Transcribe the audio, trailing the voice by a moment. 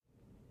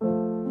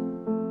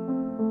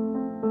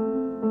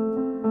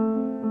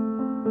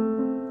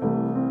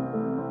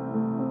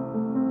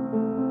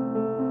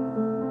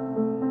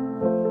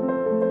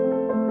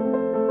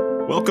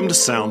Welcome to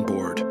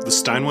Soundboard, the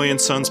Steinway &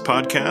 Sons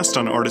podcast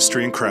on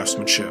artistry and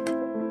craftsmanship.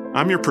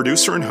 I'm your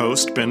producer and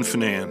host, Ben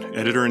Finane,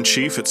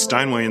 editor-in-chief at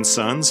Steinway &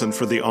 Sons and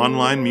for the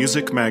online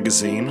music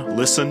magazine,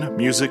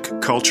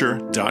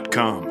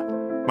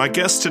 listenmusicculture.com. My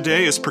guest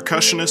today is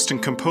percussionist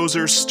and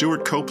composer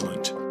Stewart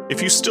Copeland.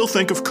 If you still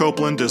think of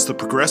Copeland as the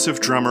progressive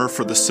drummer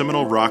for the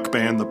seminal rock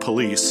band The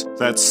Police,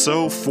 that's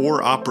so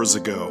 4 operas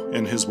ago,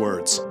 in his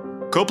words.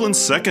 Copeland's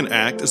second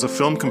act as a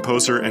film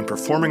composer and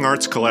performing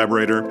arts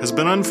collaborator has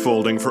been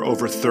unfolding for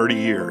over 30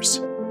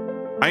 years.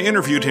 I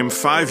interviewed him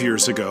 5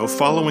 years ago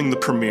following the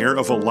premiere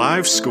of a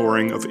live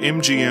scoring of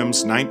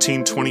MGM's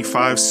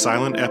 1925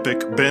 silent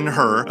epic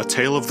Ben-Hur, A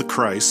Tale of the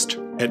Christ,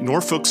 at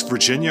Norfolk's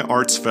Virginia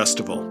Arts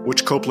Festival,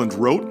 which Copeland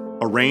wrote,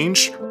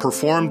 arranged,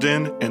 performed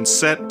in, and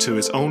set to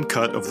his own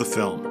cut of the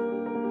film.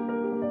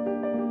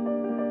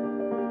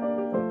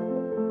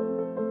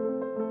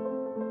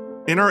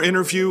 In our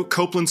interview,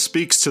 Copeland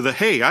speaks to the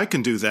 "hey, I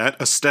can do that"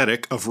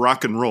 aesthetic of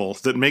rock and roll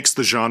that makes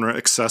the genre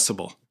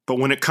accessible. But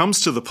when it comes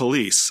to The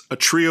Police, a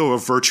trio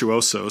of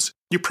virtuosos,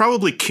 you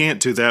probably can't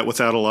do that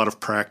without a lot of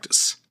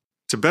practice.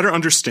 To better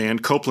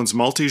understand Copeland's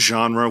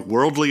multi-genre,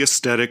 worldly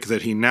aesthetic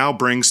that he now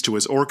brings to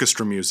his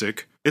orchestra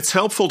music, it's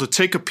helpful to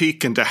take a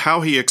peek into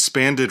how he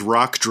expanded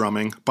rock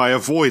drumming by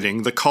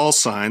avoiding the call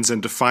signs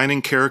and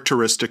defining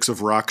characteristics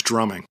of rock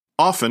drumming,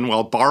 often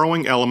while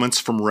borrowing elements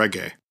from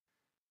reggae.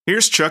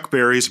 Here's Chuck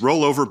Berry's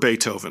Roll Over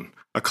Beethoven,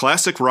 a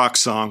classic rock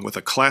song with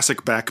a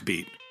classic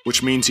backbeat,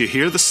 which means you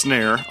hear the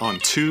snare on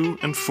 2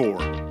 and 4.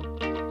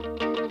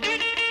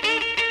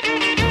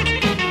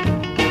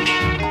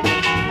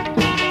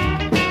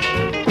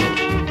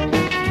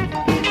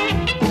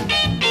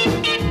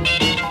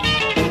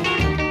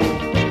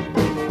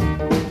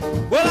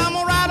 Well, I'm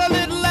gonna write a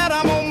little letter,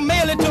 I'm gonna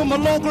mail it to my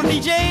local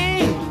DJ.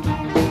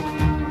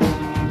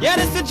 Yeah,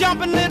 this is a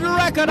jumping little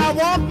record I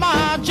want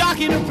my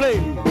jockey to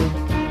play.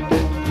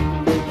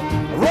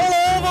 Roll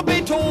over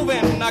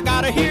Beethoven, I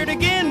gotta hear it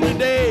again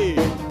today.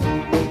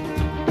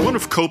 One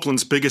of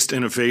Copeland's biggest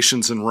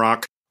innovations in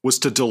rock was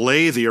to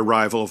delay the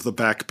arrival of the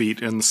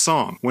backbeat in the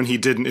song when he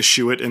didn't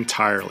issue it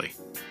entirely.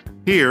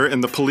 Here,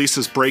 in The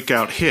Police's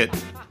breakout hit,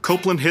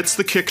 Copeland hits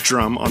the kick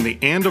drum on the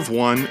and of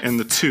 1 and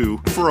the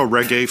 2 for a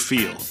reggae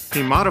feel.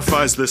 He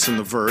modifies this in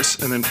the verse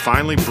and then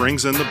finally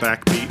brings in the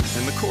backbeat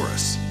in the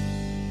chorus.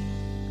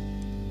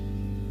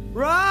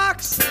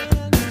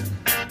 Roxanne,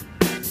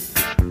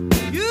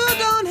 you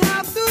don't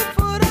have to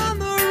put on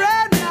the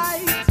red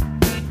light.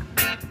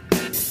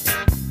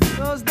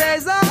 Those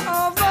days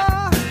are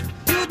over.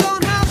 You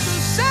don't have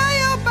to sell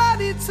your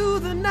body to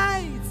the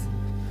night.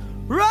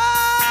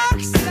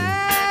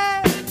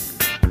 Roxanne,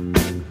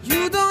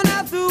 you don't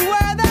have to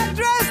wear that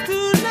dress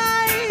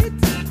tonight.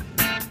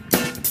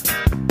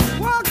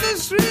 Walk the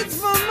streets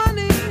for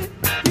money.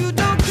 You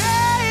don't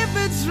care if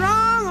it's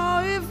wrong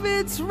or if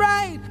it's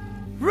right.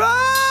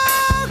 Roxanne,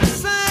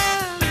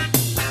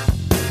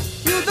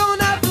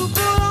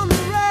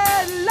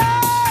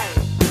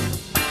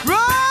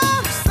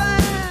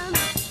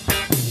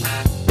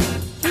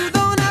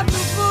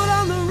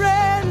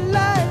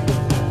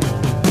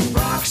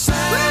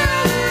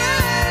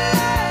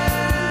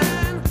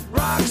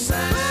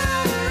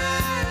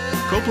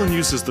 Copeland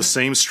uses the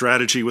same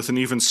strategy with an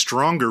even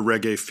stronger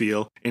reggae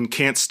feel in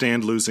Can't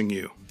Stand Losing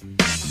You.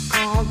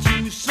 Called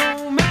you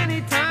so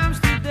many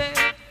times today,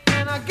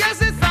 and I guess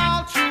it's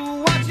all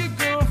true what your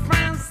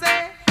girlfriend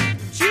said.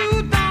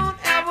 You don't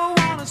ever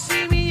want to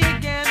see me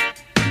again,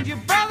 and your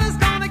brother's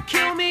gonna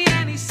kill me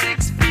and he's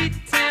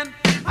 6'10".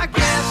 I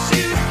guess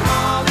you'd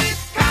call it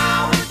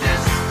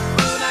cowardice,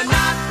 but I'm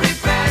not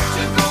prepared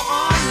to go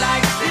on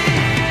like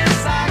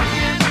this. I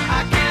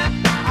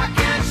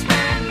can't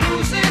stand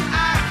losing.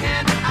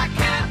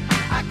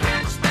 I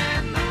can't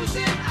stand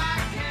losing.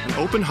 An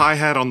open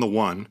hi-hat on the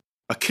 1,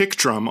 a kick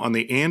drum on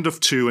the and of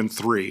 2 and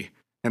 3,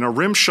 and a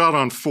rim shot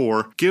on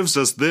 4 gives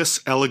us this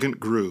elegant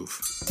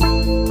groove.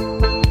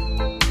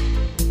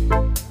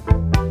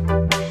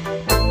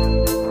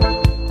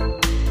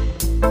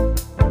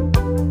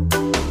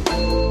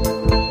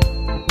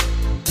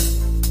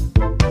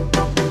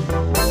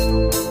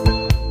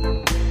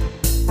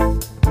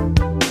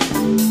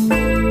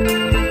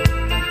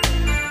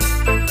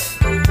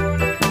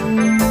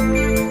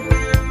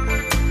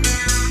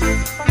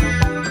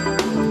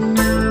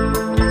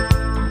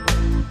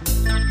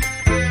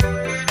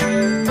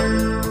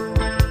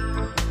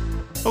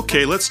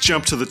 Okay, let's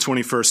jump to the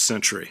 21st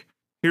century.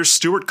 Here's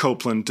Stewart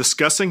Copeland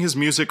discussing his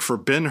music for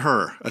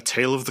Ben-Hur, A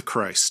Tale of the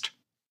Christ.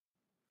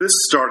 This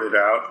started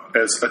out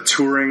as a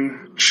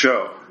touring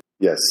show.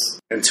 Yes.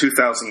 In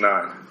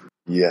 2009.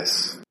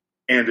 Yes.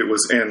 And it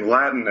was in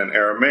Latin and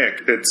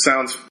Aramaic. It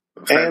sounds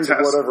fantastic.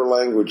 And whatever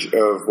language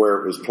of where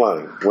it was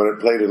playing. When it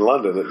played in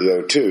London at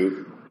the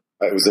O2,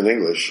 it was in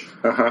English.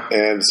 Uh-huh.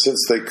 And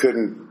since they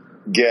couldn't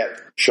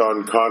get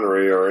Sean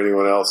Connery or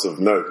anyone else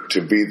of note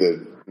to be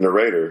the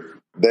narrator,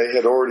 they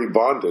had already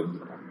bonded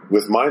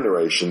with my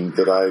narration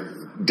that I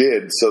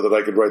did so that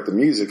I could write the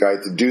music. I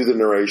had to do the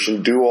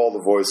narration, do all the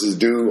voices, I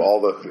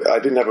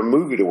didn't have a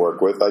movie to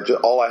work with.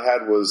 All I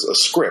had was a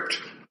script.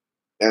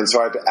 And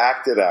so I had to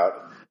act it out.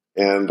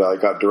 and I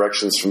got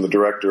directions from the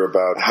director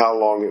about how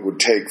long it would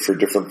take for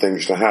different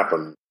things to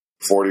happen.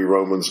 40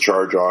 Romans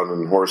charge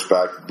on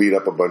horseback, beat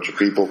up a bunch of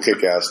people,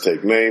 kick ass,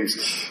 take names,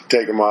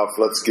 take them off.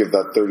 Let's give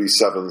that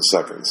 37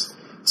 seconds.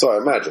 So I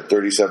imagine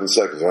 37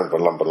 seconds.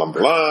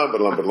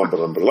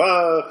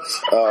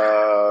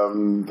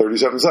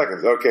 37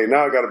 seconds. Okay,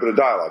 now I got a bit of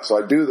dialogue. So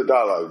I do the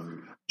dialogue.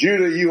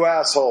 Judah, you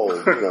asshole.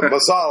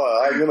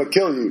 Masala, I'm going to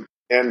kill you.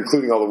 And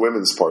including all the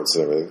women's parts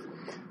and everything.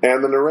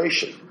 And the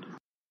narration.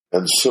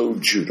 And so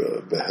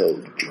Judah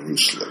beheld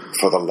Jerusalem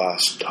for the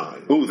last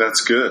time. Ooh, that's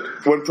good.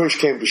 When push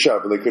came to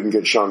shove and they couldn't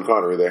get Sean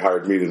Connery, they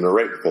hired me to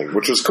narrate the thing,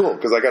 which was cool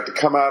because I got to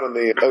come out in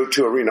the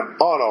O2 Arena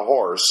on a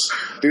horse,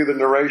 do the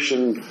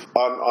narration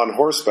on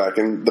horseback.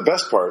 And the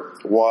best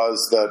part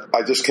was that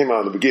I just came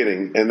out in the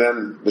beginning and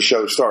then the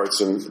show starts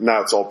and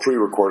now it's all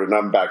pre-recorded and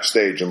I'm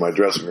backstage in my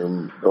dressing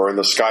room or in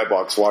the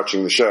skybox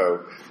watching the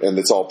show and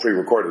it's all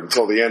pre-recorded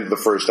until the end of the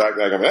first act.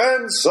 I go,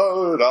 and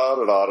so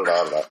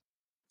da-da-da-da-da-da.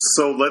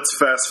 So let's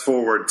fast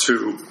forward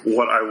to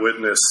what I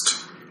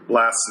witnessed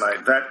last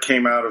night. That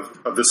came out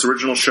of this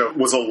original show.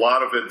 Was a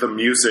lot of it the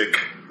music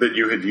that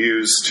you had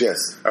used? Yes.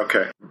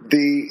 Okay.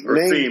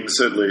 Or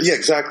themes, at least. Yeah,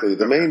 exactly.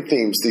 The main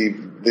themes,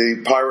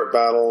 the pirate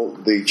battle,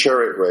 the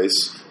chariot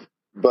race,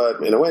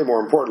 but in a way, more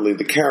importantly,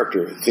 the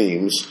character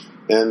themes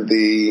and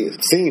the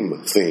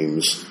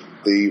themes,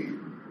 the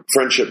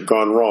friendship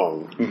gone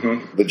wrong,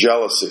 the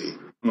jealousy,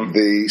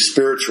 the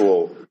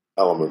spiritual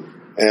element.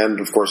 And,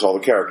 of course, all the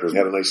characters.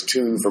 Had a nice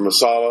tune for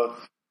Masala,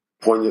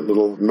 poignant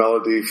little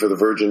melody for the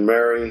Virgin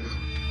Mary,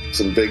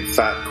 some big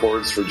fat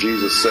chords for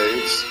Jesus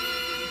Saves.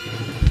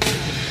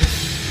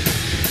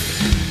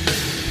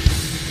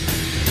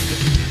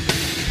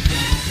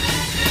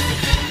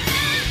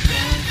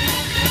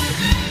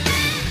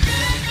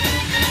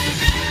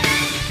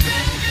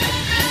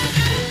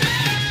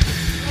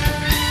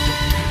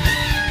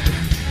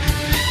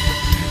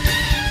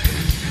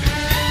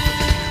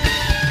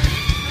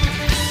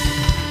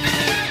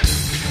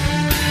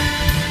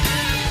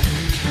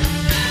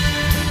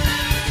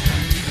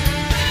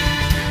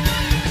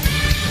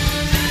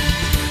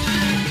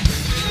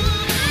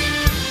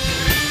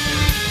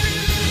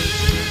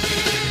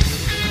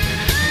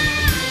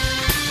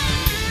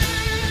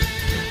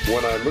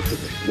 When I looked at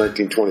the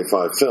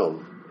 1925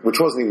 film, which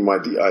wasn't even my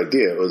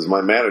idea, it was my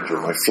manager,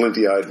 my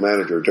flinty-eyed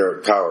manager,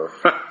 Derek Power,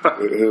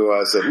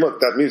 who said, look,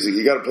 that music,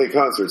 you got to play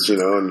concerts,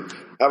 and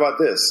how about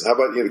this? How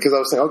about, because I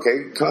was saying,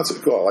 okay,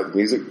 concert, cool, I like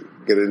music,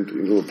 get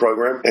into a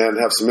program and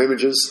have some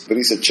images. But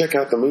he said, check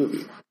out the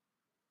movie.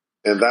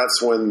 And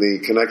that's when the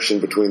connection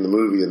between the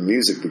movie and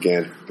music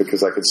began,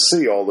 because I could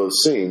see all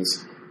those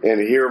scenes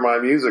and hear my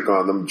music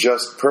on them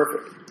just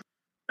perfect.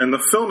 And the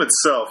film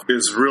itself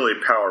is really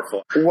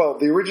powerful. Well,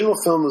 the original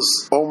film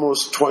is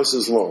almost twice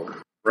as long.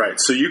 Right,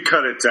 so you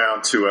cut it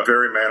down to a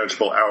very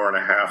manageable hour and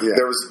a half. Yeah.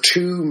 There was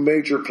 2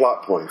 major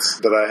plot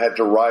points that I had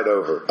to ride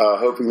over,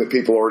 hoping that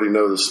people already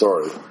know the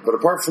story. But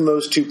apart from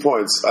those 2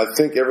 points, I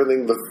think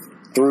everything, the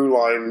through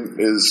line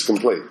is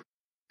complete.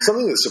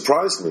 Something that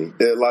surprised me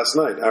last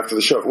night after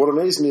the show, what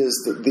amazed me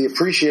is the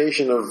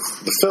appreciation of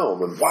the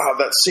film. And wow,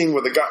 that scene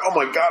where the guy, oh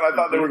my God, I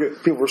thought they were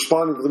good. People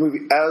responding to the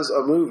movie as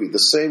a movie, the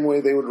same way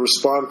they would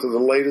respond to the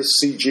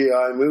latest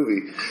CGI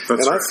movie.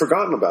 That's right. I'd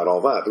forgotten about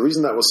all that. The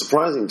reason that was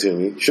surprising to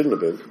me, shouldn't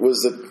have been,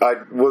 was that I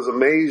was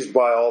amazed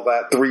by all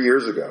that 3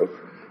 years ago.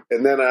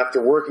 And then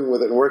after working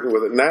with it,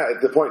 now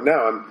at the point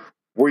now,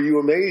 were you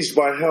amazed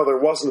by how there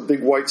wasn't a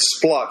big white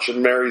splotch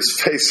in Mary's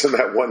face in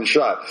that one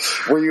shot?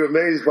 Were you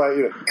amazed by,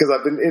 because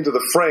I've been into the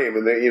frame,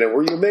 and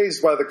were you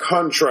amazed by the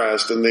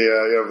contrast and the,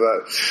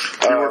 that?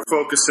 You were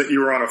focused that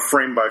you were on a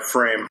frame by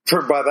frame.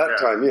 By that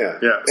time, yeah.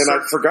 And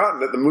I'd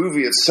forgotten that the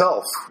movie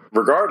itself,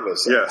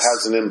 regardless,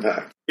 has an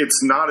impact.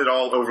 It's not at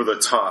all over the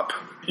top.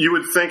 You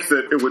would think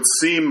that it would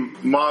seem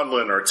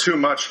maudlin or too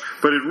much,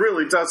 but it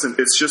really doesn't.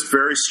 It's just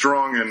very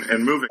strong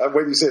and moving.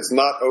 When you say it's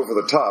not over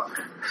the top,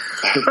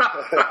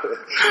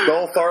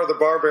 Golthar the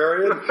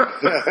Barbarian,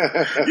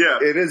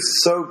 it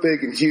is so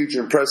big and huge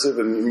and impressive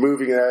and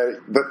moving.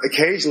 But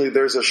occasionally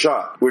there's a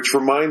shot which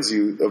reminds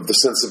you of the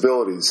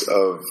sensibilities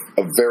of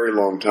a very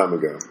long time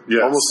ago,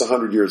 almost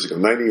 100 years ago,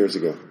 90 years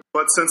ago.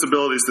 But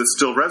sensibilities that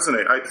still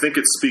resonate. I think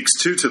it speaks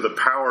to the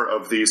power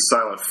of these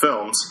silent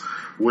films,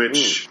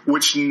 which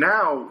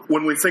now,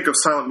 when we think of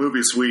silent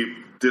movies, we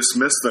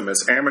dismiss them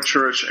as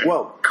amateurish and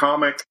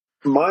comic.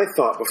 My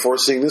thought before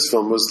seeing this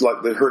film was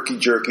like the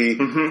herky-jerky,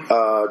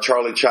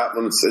 Charlie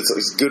Chaplin.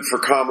 It's good for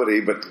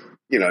comedy, but,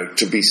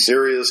 to be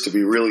serious, to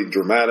be really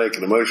dramatic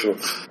and emotional.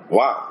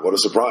 Wow, what a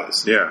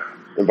surprise. Yeah.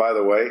 And by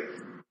the way,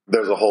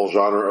 there's a whole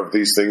genre of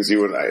these things.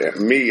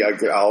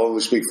 I'll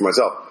only speak for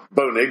myself,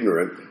 bone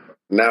ignorant.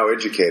 Now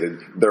educated,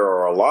 there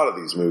are a lot of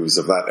these movies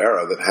of that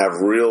era that have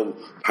real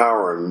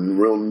power and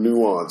real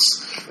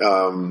nuance,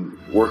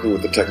 working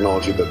with the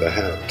technology that they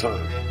had at the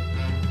time.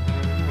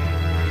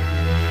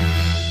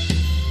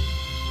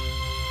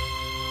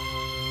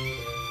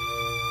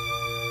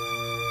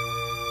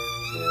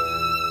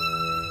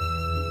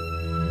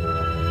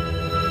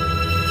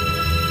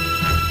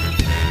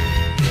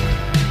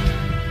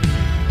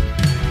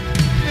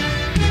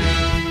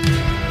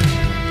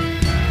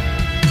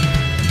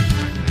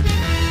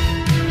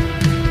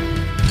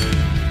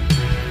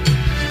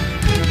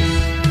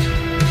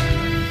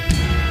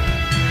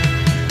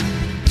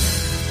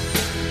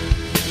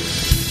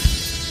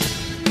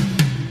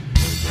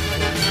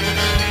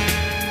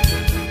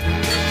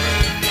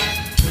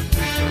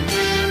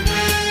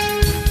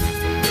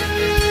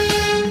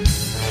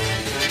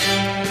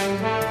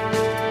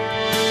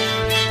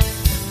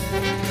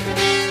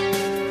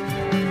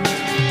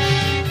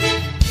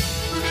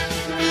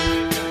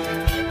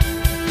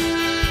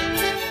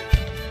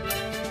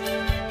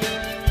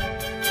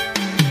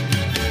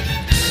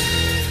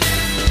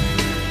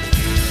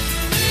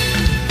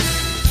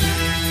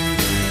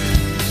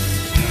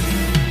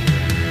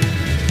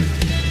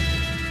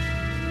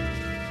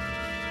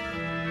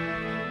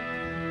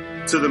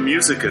 the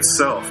music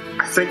itself,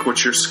 I think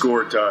what your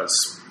score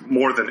does,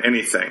 more than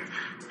anything,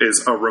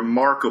 is a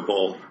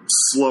remarkable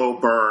slow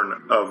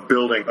burn of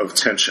building of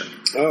tension.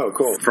 Oh,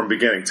 cool. From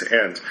beginning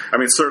to end. I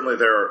mean, certainly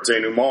there are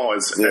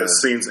denouements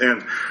as scenes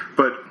end,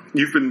 but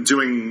you've been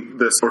doing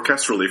this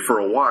orchestrally for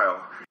a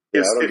while.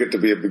 Yeah, I don't get to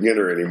be a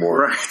beginner anymore.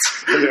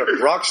 Right.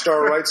 Rock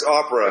star writes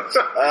opera.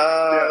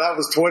 That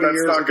was 20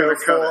 years ago,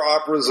 4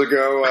 operas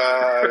ago.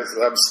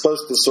 I'm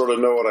supposed to sort of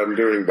know what I'm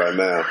doing by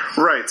now.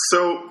 Right.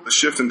 So the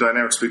shift in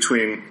dynamics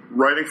between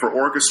writing for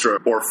orchestra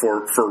or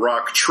for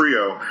rock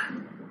trio,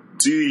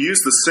 do you use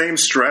the same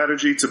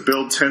strategy to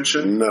build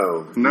tension?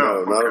 No,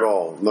 not at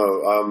all.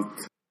 No.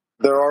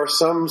 There are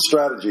some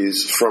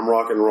strategies from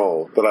rock and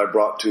roll that I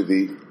brought to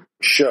the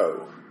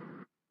show.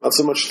 Not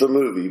so much to the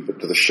movie, but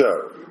to the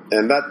show.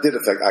 And that did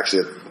affect,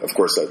 actually, of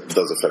course, that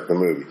does affect the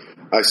movie.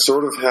 I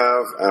sort of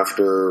have,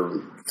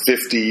 after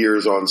 50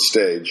 years on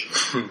stage,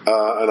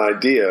 an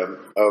idea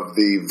of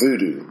the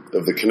voodoo,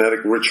 of the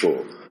kinetic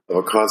ritual of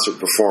a concert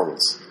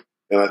performance.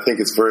 And I think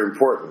it's very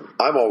important.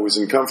 I'm always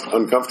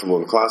uncomfortable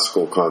in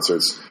classical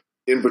concerts.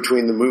 In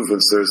between the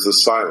movements, there's the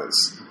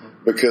silence.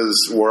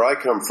 Because where I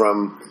come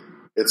from,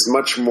 it's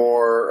much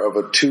more of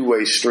a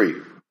two-way street.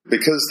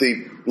 Because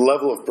the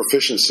level of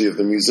proficiency of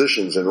the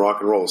musicians in rock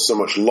and roll is so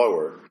much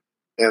lower,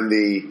 and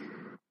the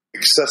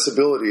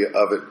accessibility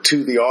of it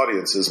to the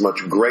audience is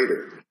much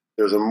greater.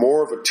 There's a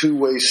more of a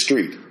two-way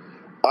street.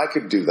 I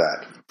could do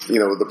that.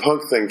 The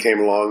punk thing came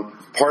along.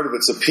 Part of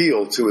its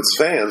appeal to its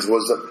fans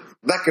was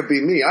that could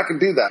be me. I can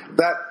do that.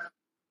 That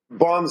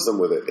bonds them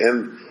with it.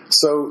 And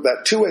so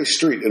that two-way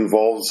street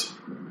involves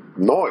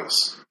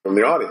noise from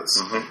the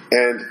audience. Mm-hmm.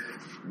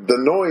 And the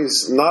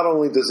noise, not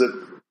only does it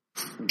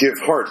give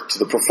heart to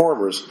the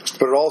performers,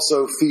 but it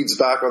also feeds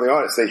back on the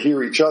audience. They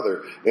hear each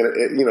other,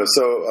 and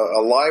so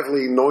a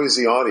lively,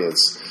 noisy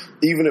audience.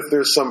 Even if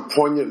there's some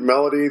poignant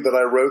melody that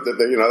I wrote that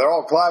they're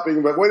all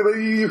clapping, but wait a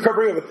minute, you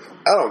covering it.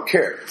 I don't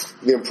care.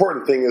 The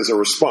important thing is a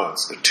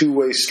response, a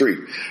two-way street,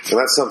 and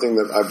that's something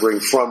that I bring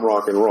from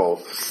rock and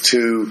roll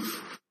to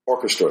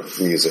orchestra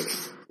music.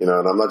 And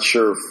I'm not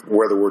sure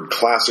where the word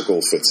classical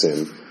fits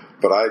in,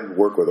 but I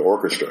work with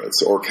orchestra.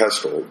 It's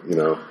orchestral.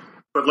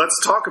 But let's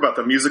talk about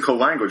the musical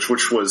language,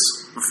 which was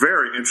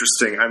very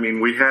interesting. I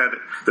mean,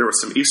 there were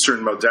some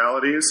Eastern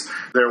modalities.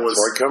 That's where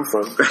I come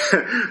from.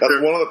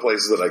 That's one of the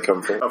places that I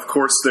come from. Of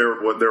course,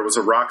 there was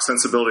a rock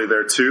sensibility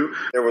there, too.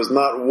 There was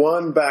not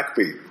one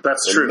backbeat.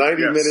 That's true.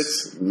 90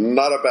 minutes,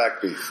 not a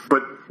backbeat.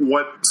 But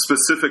what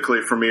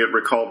specifically for me it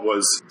recalled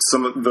was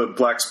some of the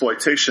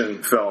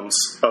blaxploitation films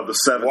of the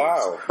 70s.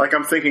 Wow. Like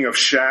I'm thinking of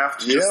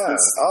Shaft. Just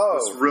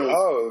this real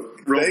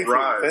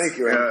rise. Thank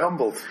you. I'm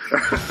humbled.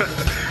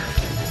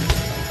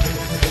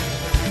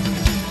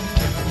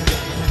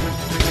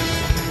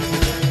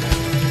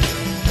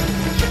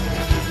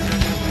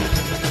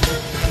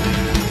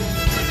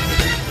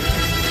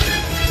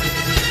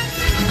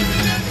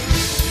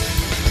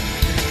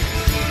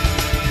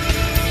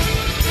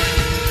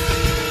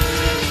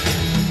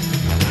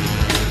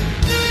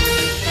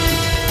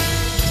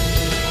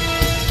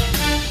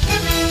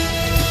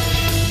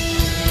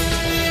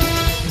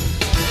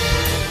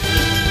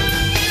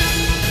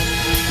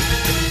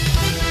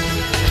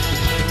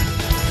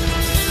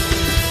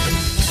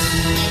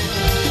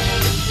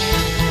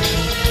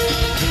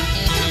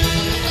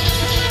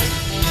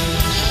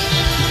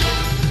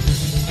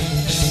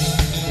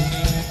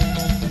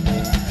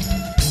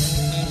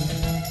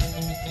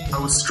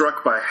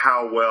 Struck by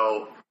how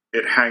well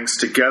it hangs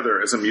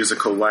together as a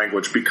musical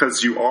language,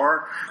 because you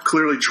are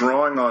clearly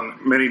drawing on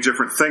many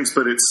different things,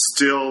 but it's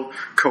still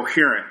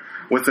coherent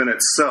within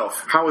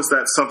itself. How is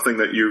that something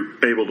that you're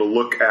able to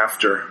look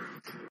after?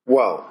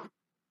 Well,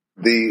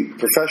 the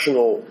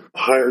professional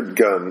hired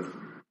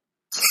gun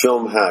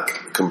film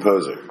hack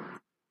composer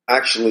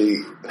actually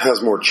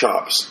has more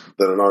chops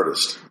than an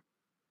artist.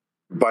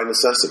 By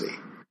necessity.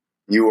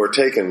 You are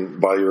taken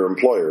by your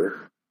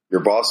employer,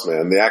 your boss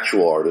man, the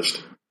actual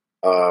artist,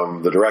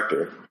 the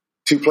director,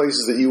 to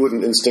places that you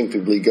wouldn't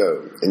instinctively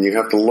go. And you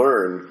have to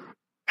learn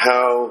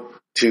how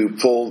to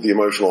pull the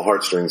emotional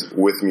heartstrings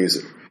with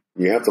music.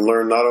 You have to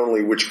learn not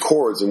only which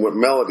chords and what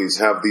melodies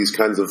have these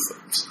kinds of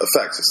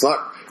effects. It's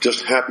not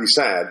just happy,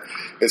 sad.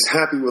 It's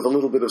happy with a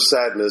little bit of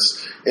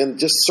sadness and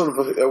just sort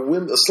of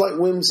a slight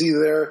whimsy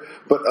there,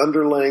 but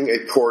underlaying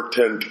a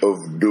portent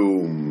of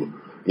doom.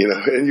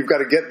 And you've got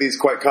to get these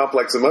quite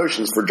complex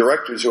emotions for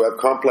directors who have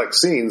complex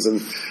scenes.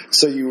 And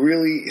so you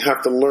really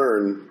have to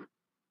learn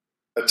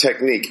a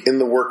technique in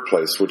the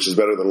workplace, which is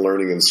better than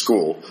learning in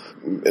school.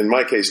 In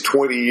my case,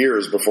 20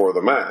 years before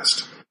the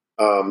mast,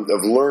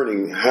 of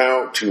learning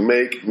how to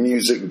make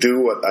music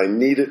do what I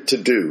need it to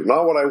do.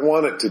 Not what I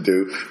want it to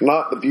do,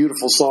 not the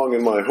beautiful song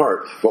in my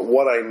heart, but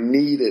what I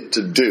need it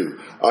to do.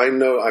 I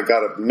know I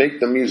got to make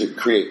the music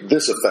create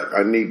this effect.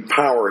 I need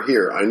power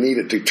here. I need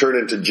it to turn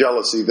into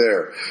jealousy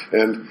there.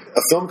 And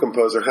a film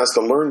composer has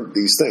to learn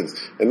these things.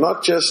 And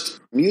not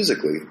just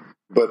musically,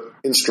 but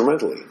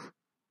instrumentally.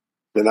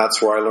 And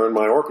that's where I learned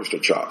my orchestra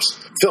chops.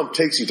 Film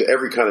takes you to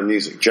every kind of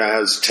music,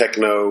 jazz,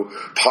 techno,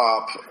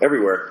 pop,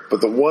 everywhere.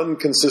 But the one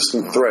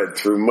consistent thread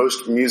through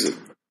most music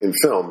in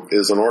film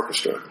is an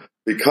orchestra,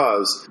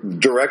 because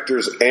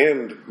directors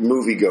and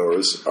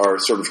moviegoers are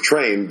sort of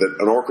trained that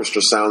an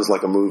orchestra sounds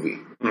like a movie.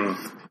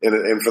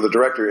 And for the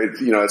director,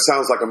 it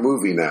sounds like a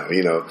movie now.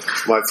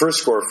 My first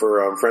score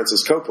for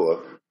Francis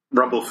Coppola,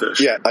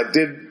 Rumblefish. Yeah, I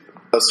did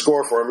a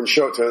score for him and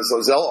show it to him. So it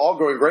was all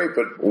going great,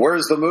 but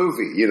where's the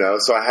movie?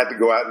 So I had to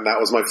go out, and that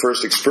was my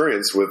first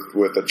experience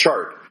with a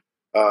chart.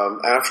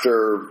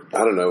 After,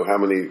 I don't know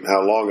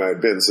how long I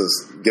had been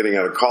since getting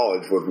out of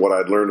college with what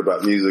I'd learned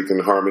about music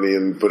and harmony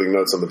and putting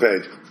notes on the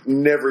page,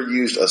 never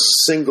used a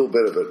single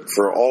bit of it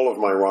for all of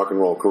my rock and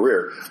roll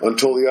career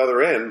until the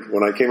other end,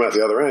 when I came out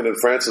the other end, and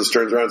Francis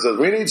turns around and says,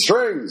 "We need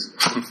strings."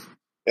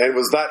 And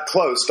was that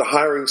close to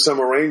hiring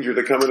some arranger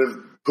to come in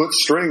and put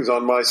strings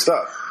on my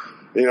stuff.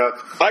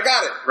 I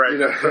got it.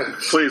 Right.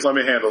 Please let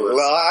me handle this.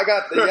 Well, I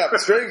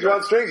got, strings, you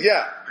want strings?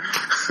 Yeah.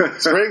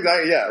 Strings?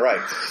 Yeah, right.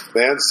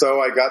 And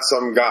so I got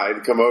some guy to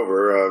come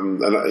over,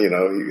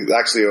 he's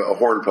actually a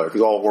horn player,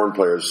 because all horn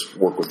players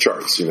work with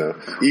charts,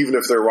 even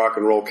if they're rock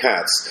and roll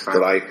cats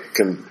that I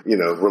can,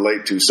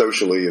 relate to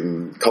socially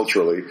and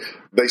culturally,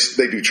 they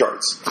do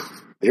charts.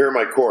 Here are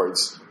my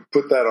chords.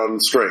 Put that on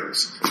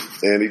strings.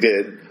 And he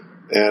did.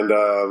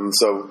 And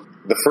so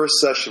the first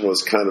session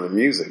was kind of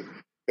amusing,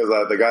 because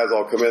the guys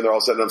all come in, they're all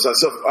setting up. So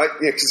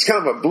it's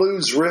kind of a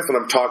blues riff, and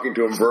I'm talking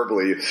to them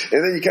verbally. And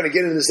then you kind of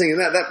get into this thing,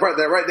 and that part,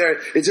 that right there,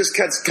 it just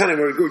kind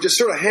of just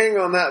sort of hang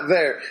on that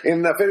there.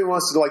 And if anyone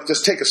wants to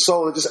just take a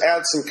solo, just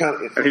add some kind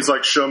of. And he's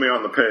like, "Show me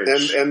on the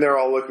page." And they're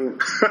all looking.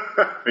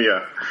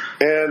 Yeah.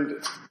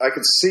 And I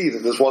could see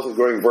that this wasn't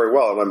going very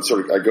well, and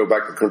I go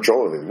back to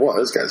control and think, "Wow,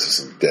 this guy's just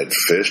some dead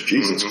fish.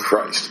 Jesus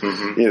Christ."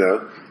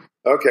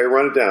 Okay,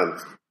 run it down.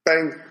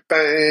 Bang,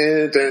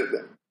 bang, bang.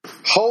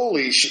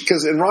 Holy shit,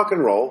 because in rock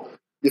and roll,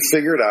 you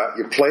figure it out,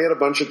 you play it a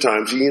bunch of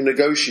times, you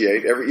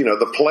negotiate,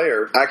 the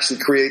player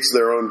actually creates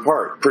their own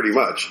part, pretty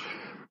much.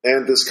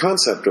 And this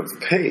concept of the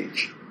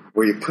page,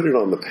 where you put it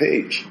on the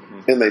page,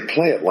 and they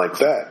play it like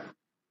that.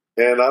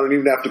 And I don't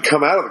even have to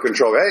come out of the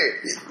control.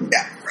 Hey,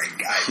 yeah, right,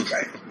 guy,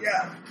 right,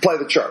 yeah. Play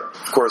the chart.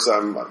 Of course,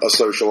 I'm a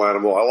social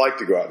animal. I like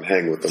to go out and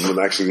hang with them and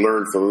actually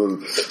learn from them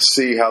and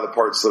see how the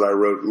parts that I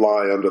wrote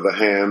lie under the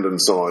hand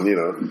and so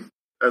on,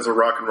 As a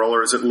rock and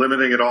roller, is it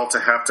limiting at all to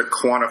have to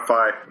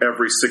quantify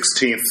every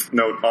 16th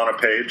note on a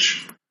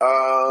page?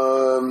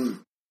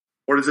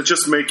 Or does it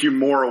just make you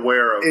more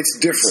aware of... It's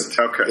different.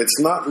 Okay. It's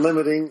not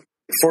limiting.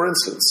 For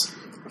instance,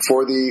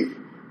 for the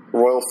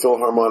Royal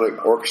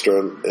Philharmonic Orchestra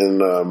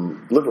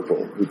in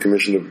Liverpool, who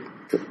commissioned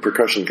a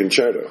percussion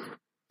concerto.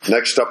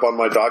 Next up on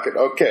my docket,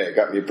 okay, I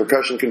got me a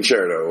percussion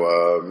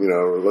concerto.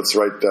 Let's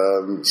write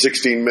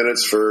 16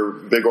 minutes for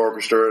big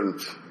orchestra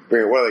and... What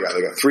do they got?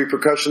 They got 3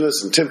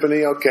 percussionists and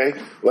timpani. Okay,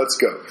 let's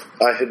go.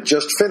 I had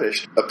just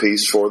finished a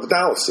piece for the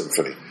Dallas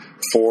Symphony,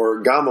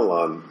 for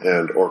gamelan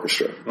and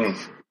orchestra.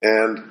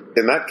 And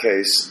in that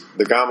case,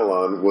 the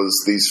gamelan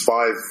was these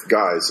 5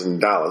 guys in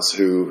Dallas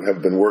who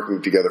have been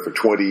working together for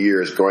 20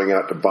 years, going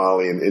out to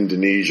Bali and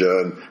Indonesia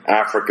and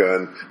Africa.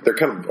 And they're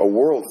kind of a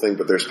world thing,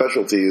 but their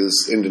specialty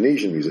is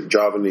Indonesian music,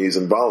 Javanese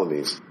and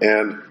Balinese.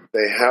 And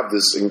they have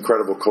this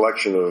incredible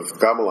collection of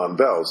gamelan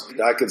bells.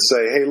 I could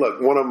say, hey, look,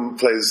 one of them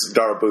plays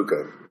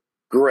darabuka.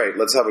 Great,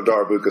 let's have a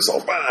darabuka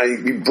solo.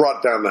 He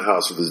brought down the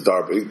house with his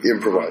darabuka,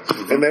 improvised.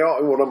 And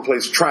one of them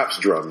plays traps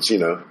drums,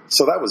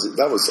 So that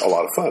was a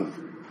lot of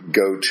fun.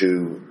 Go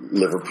to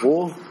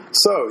Liverpool.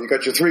 So, you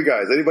got your 3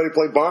 guys. Anybody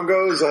play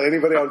bongos?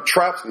 Anybody on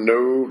traps?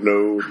 No.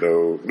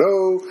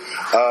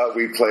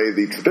 We play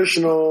the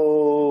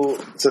traditional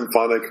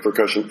symphonic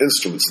percussion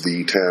instruments,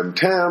 the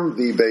tam-tam,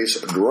 the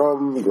bass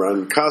drum,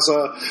 gran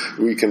casa.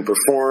 We can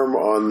perform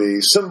on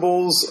the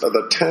cymbals,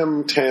 the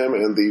tam-tam,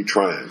 and the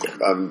triangle.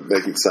 I'm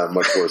making it sound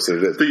much worse than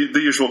it is. The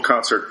usual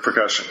concert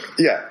percussion.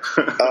 Yeah.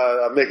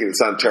 I'm making it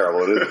sound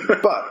terrible. It is.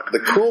 But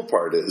the cool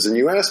part is, and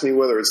you asked me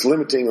whether it's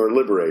limiting or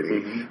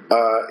liberating,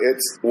 it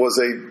was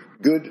a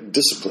good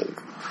discipline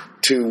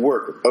to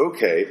work with.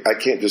 Okay, I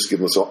can't just give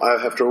them a solo.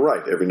 I have to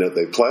write every note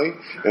they play,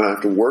 and I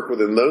have to work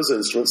within those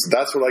instruments.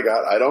 That's what I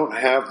got. I don't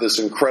have this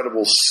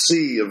incredible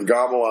sea of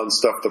gamelan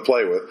stuff to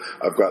play with.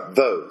 I've got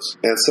those.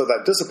 And so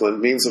that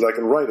discipline means that I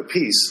can write a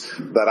piece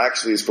that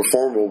actually is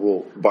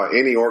performable by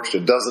any orchestra.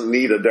 Doesn't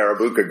need a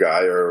darabuka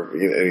guy or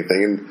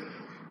anything. And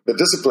the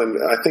discipline,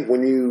 I think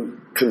when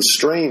you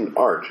constrain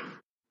art,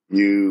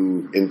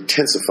 you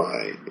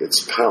intensify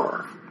its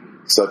power.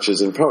 Such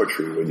as in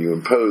poetry, when you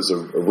impose a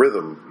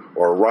rhythm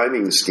or a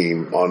rhyming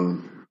scheme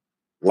on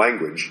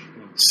language,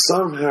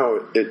 somehow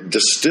it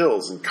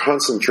distills and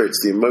concentrates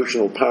the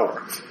emotional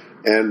power.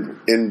 And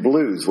in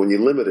blues, when you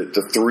limit it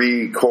to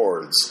 3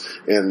 chords,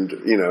 and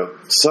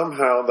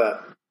somehow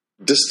that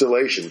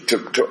distillation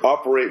to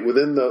operate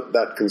within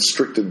that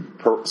constricted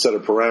set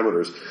of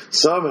parameters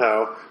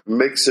somehow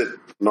makes it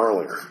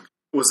gnarlier.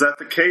 Was that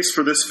the case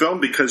for this film?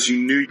 Because you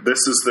knew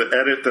this is the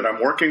edit that I'm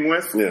working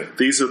with? Yeah.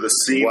 These are the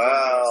scenes.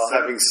 Well,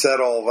 having said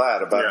all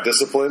that about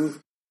discipline,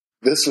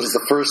 this was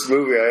the first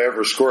movie I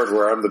ever scored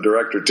where I'm the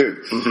director,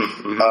 too.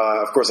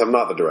 Of course, I'm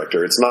not the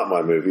director. It's not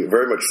my movie. It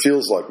very much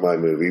feels like my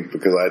movie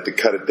because I had to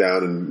cut it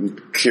down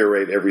and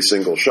curate every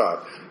single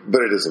shot.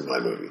 But it isn't my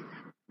movie.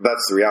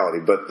 That's the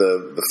reality. But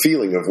the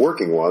feeling of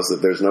working was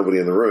that there's nobody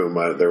in the room.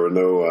 There were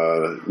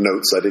no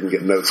notes. I didn't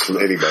get notes from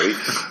anybody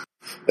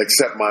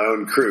except my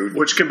own crew.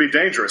 Which can be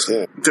dangerous.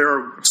 Yeah. There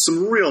are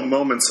some real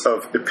moments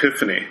of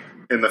epiphany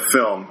in the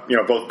film,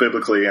 both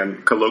biblically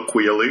and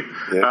colloquially.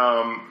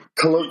 Yeah.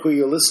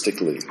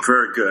 Colloquialistically.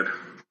 Very good.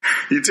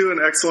 You do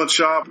an excellent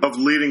job of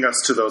leading us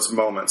to those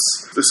moments.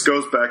 This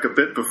goes back a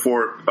bit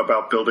before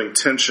about building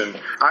tension.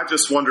 I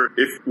just wonder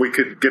if we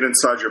could get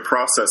inside your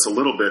process a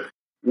little bit.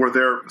 Were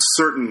there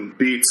certain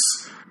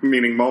beats,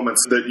 meaning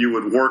moments, that you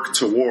would work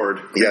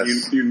toward? Yes.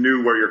 And you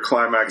knew where your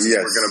climaxes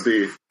were going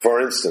to be?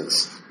 For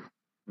instance,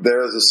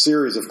 there is a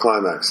series of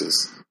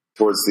climaxes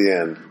towards the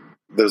end.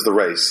 There's the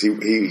race. He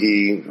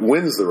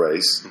wins the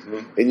race,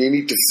 and you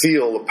need to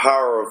feel the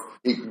power of,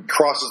 he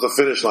crosses the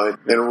finish line,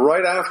 and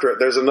right after it,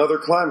 there's another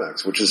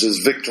climax, which is his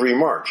victory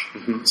march.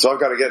 So I've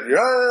got to get,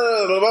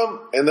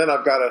 and then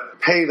I've got to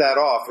pay that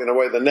off in a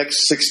way. The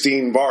next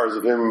 16 bars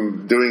of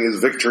him doing his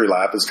victory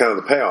lap is kind of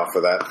the payoff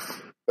for that.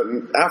 But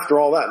after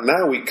all that,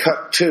 now we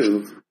cut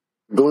to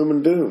gloom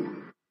and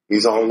doom.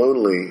 He's all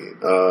lonely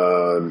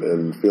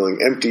and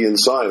feeling empty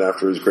inside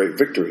after his great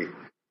victory.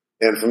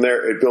 And from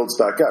there, it builds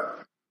back up.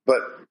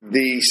 But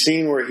the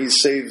scene where he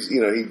saves,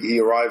 he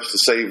arrives to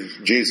save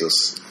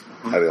Jesus.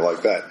 How do you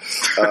like that?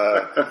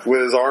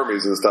 With his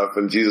armies and stuff.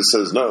 And Jesus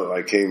says, no,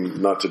 I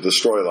came not to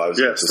destroy lives,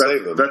 but to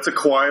save them. That's a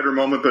quieter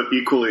moment, but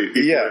equally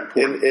important.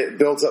 And it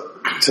builds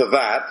up to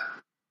that.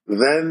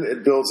 Then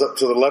it builds up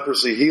to the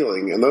leprosy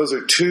healing. And those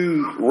are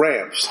two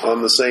ramps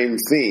on the same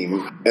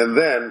theme. And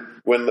then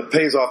when it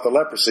pays off the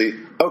leprosy,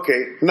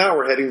 okay, now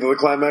we're heading to the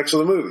climax of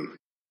the movie.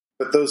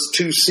 But those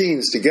two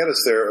scenes to get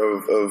us there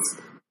of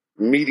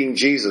meeting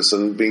Jesus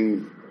and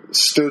being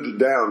stood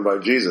down by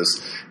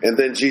Jesus, and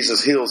then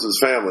Jesus heals his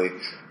family,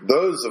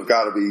 those have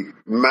got to be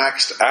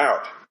maxed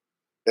out.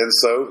 And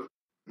so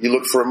you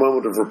look for a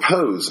moment of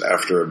repose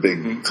after a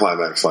big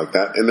climax like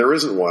that, and there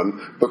isn't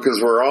one because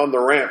we're on the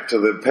ramp to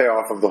the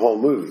payoff of the whole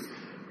movie.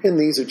 And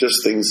these are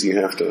just things you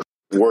have to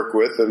work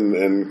with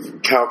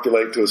and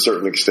calculate to a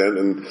certain extent.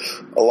 And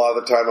a lot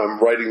of the time I'm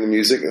writing the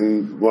music,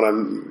 and when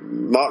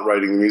I'm not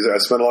writing the music, I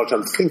spend a lot of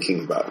time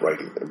thinking about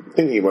writing them,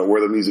 thinking about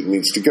where the music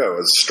needs to go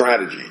as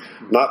strategy.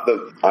 Not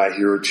the I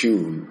hear a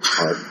tune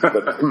part,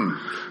 but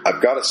I've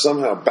got to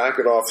somehow back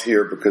it off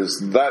here because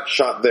that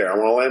shot there, I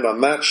want to land on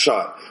that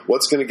shot.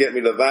 What's going to get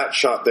me to that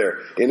shot there?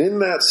 And in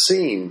that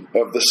scene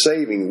of the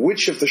saving,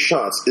 which of the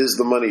shots is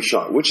the money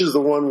shot? Which is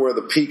the one where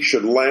the peak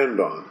should land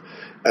on?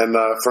 And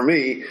for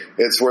me,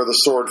 it's where the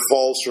sword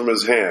falls from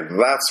his hand.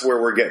 That's where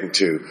we're getting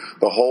to.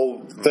 The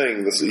whole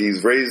thing,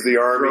 he's raised the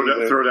army.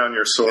 Throw down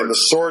your sword. And the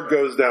sword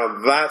goes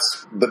down.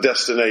 That's the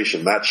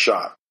destination, that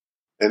shot.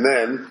 And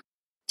then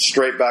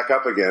straight back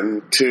up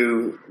again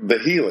to the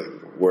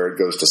healing, where it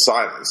goes to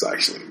silence,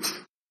 actually.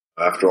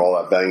 After all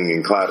that banging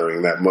and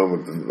clattering, that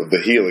moment of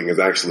the healing is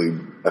actually,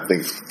 I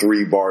think,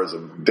 3 bars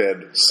of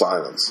dead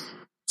silence.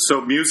 So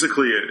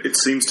musically, it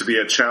seems to be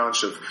a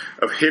challenge of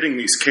hitting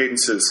these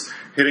cadences,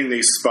 hitting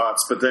these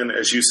spots, but then,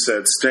 as you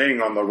said,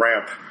 staying on the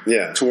ramp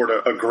toward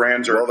a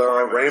grander. Well, there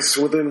are ramps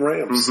within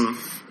ramps.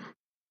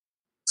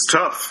 It's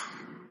tough.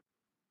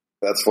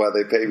 That's why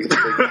they pay me the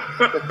big.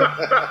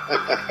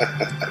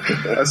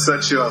 I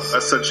set you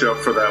up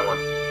for that one.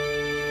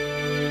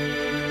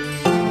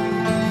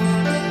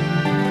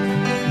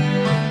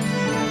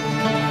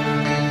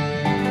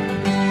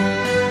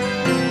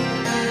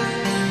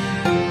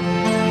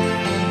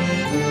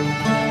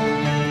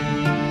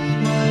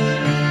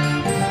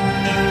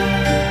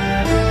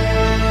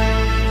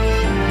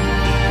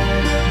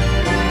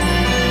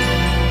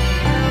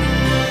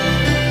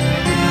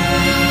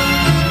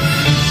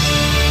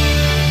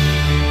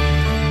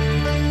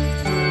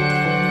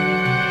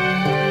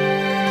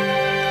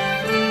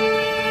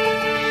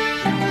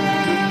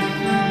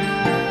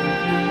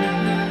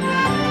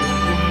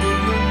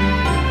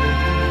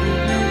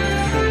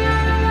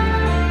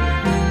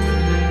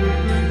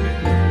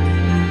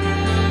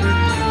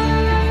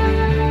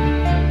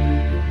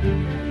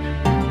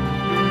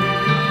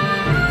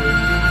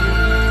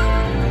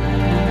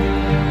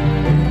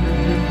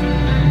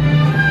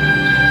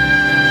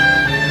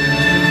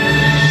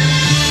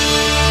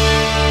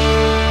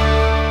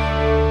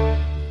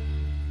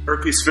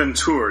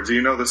 Ventura. Do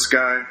you know this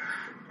guy?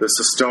 This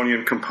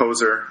Estonian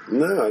composer.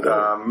 No, I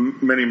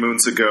don't. Many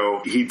moons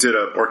ago, he did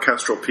an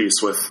orchestral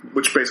piece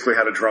which basically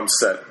had a drum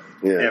set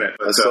in it.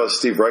 I saw a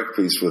Steve Reich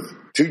piece with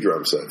 2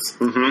 drum sets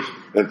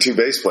and 2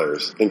 bass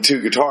players and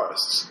 2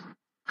 guitarists.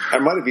 I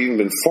might have even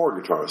been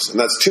 4 guitarists, and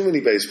that's too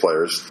many bass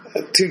players,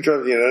 2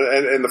 drums.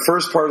 And the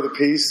first part of the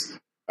piece,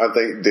 I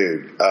think,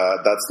 dude,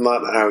 that's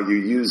not how you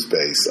use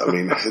bass. I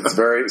mean,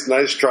 it's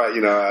nice try,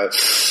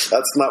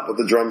 that's not what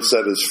the drum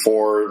set is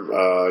for,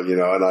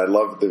 and I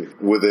love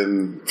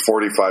within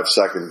 45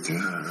 seconds, and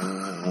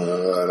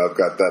I've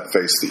got that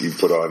face that you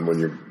put on when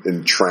you're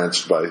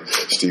entranced by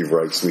Steve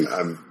Reich's music.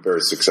 I'm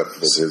very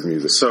susceptible to his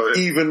music. So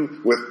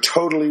even with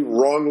totally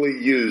wrongly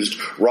used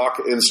rock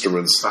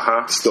instruments,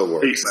 still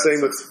works.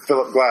 Same with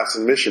Philip Glass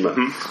and Mishima.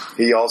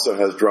 Mm-hmm. He also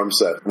has drum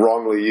set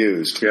wrongly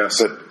used.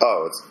 Yes. But,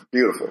 it's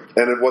beautiful.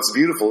 And what's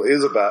beautiful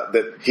is about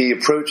that he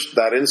approached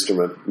that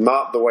instrument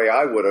not the way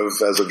I would have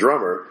as a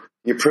drummer.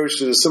 He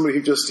approached it as somebody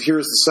who just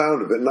hears the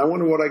sound of it, and I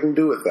wonder what I can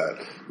do with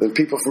that. And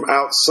people from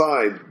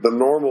outside the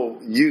normal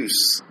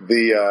use,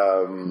 the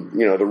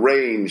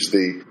range,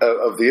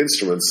 of the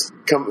instruments,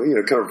 kind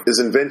of is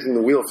inventing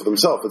the wheel for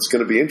themselves. It's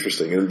going to be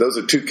interesting, and those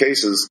are two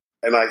cases.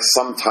 And I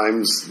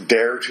sometimes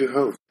dare to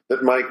hope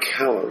that my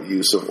callow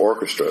use of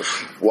orchestra,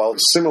 while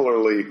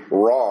similarly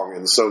wrong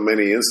in so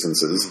many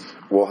instances,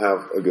 will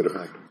have a good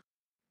effect.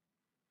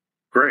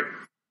 Great.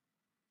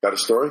 Got a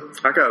story?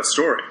 I got a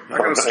story.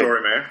 A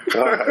story, man.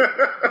 All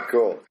right.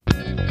 Cool.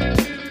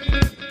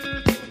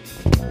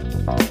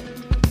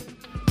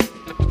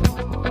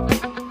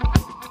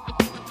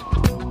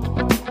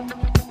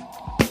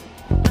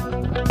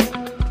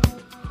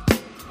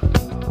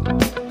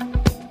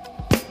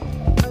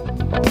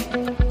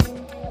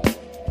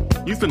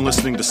 You've been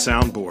listening to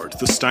Soundboard,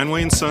 the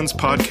Steinway & Sons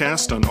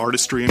podcast on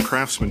artistry and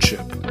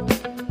craftsmanship.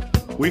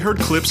 We heard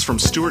clips from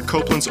Stewart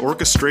Copeland's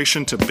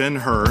orchestration to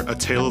Ben-Hur, A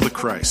Tale of the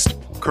Christ,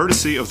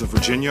 courtesy of the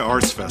Virginia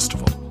Arts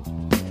Festival.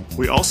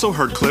 We also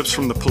heard clips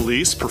from the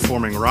Police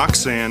performing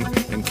Roxanne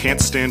and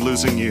Can't Stand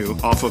Losing You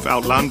off of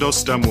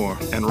Outlandos d'Amour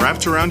and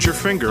Wrapped Around Your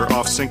Finger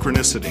off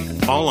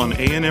Synchronicity, all on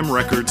A&M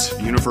Records'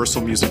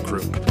 Universal Music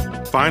Group.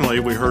 Finally,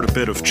 we heard a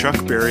bit of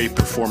Chuck Berry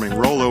performing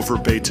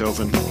Rollover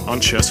Beethoven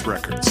on Chess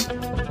Records.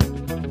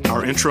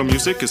 Our intro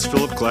music is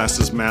Philip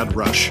Glass's Mad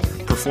Rush,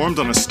 performed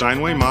on a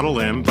Steinway Model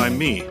M by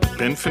me,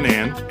 Ben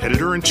Finane,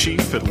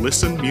 editor-in-chief at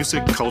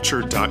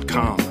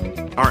listenmusicculture.com.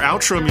 Our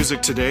outro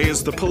music today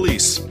is The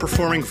Police,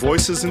 performing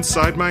Voices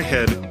Inside My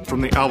Head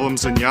from the album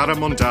Zenyatta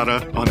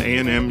Mondata on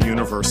A&M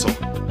Universal.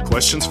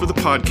 Questions for the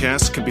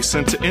podcast can be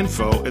sent to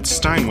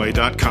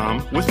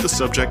info@steinway.com with the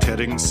subject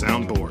heading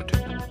Soundboard.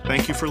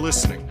 Thank you for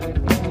listening.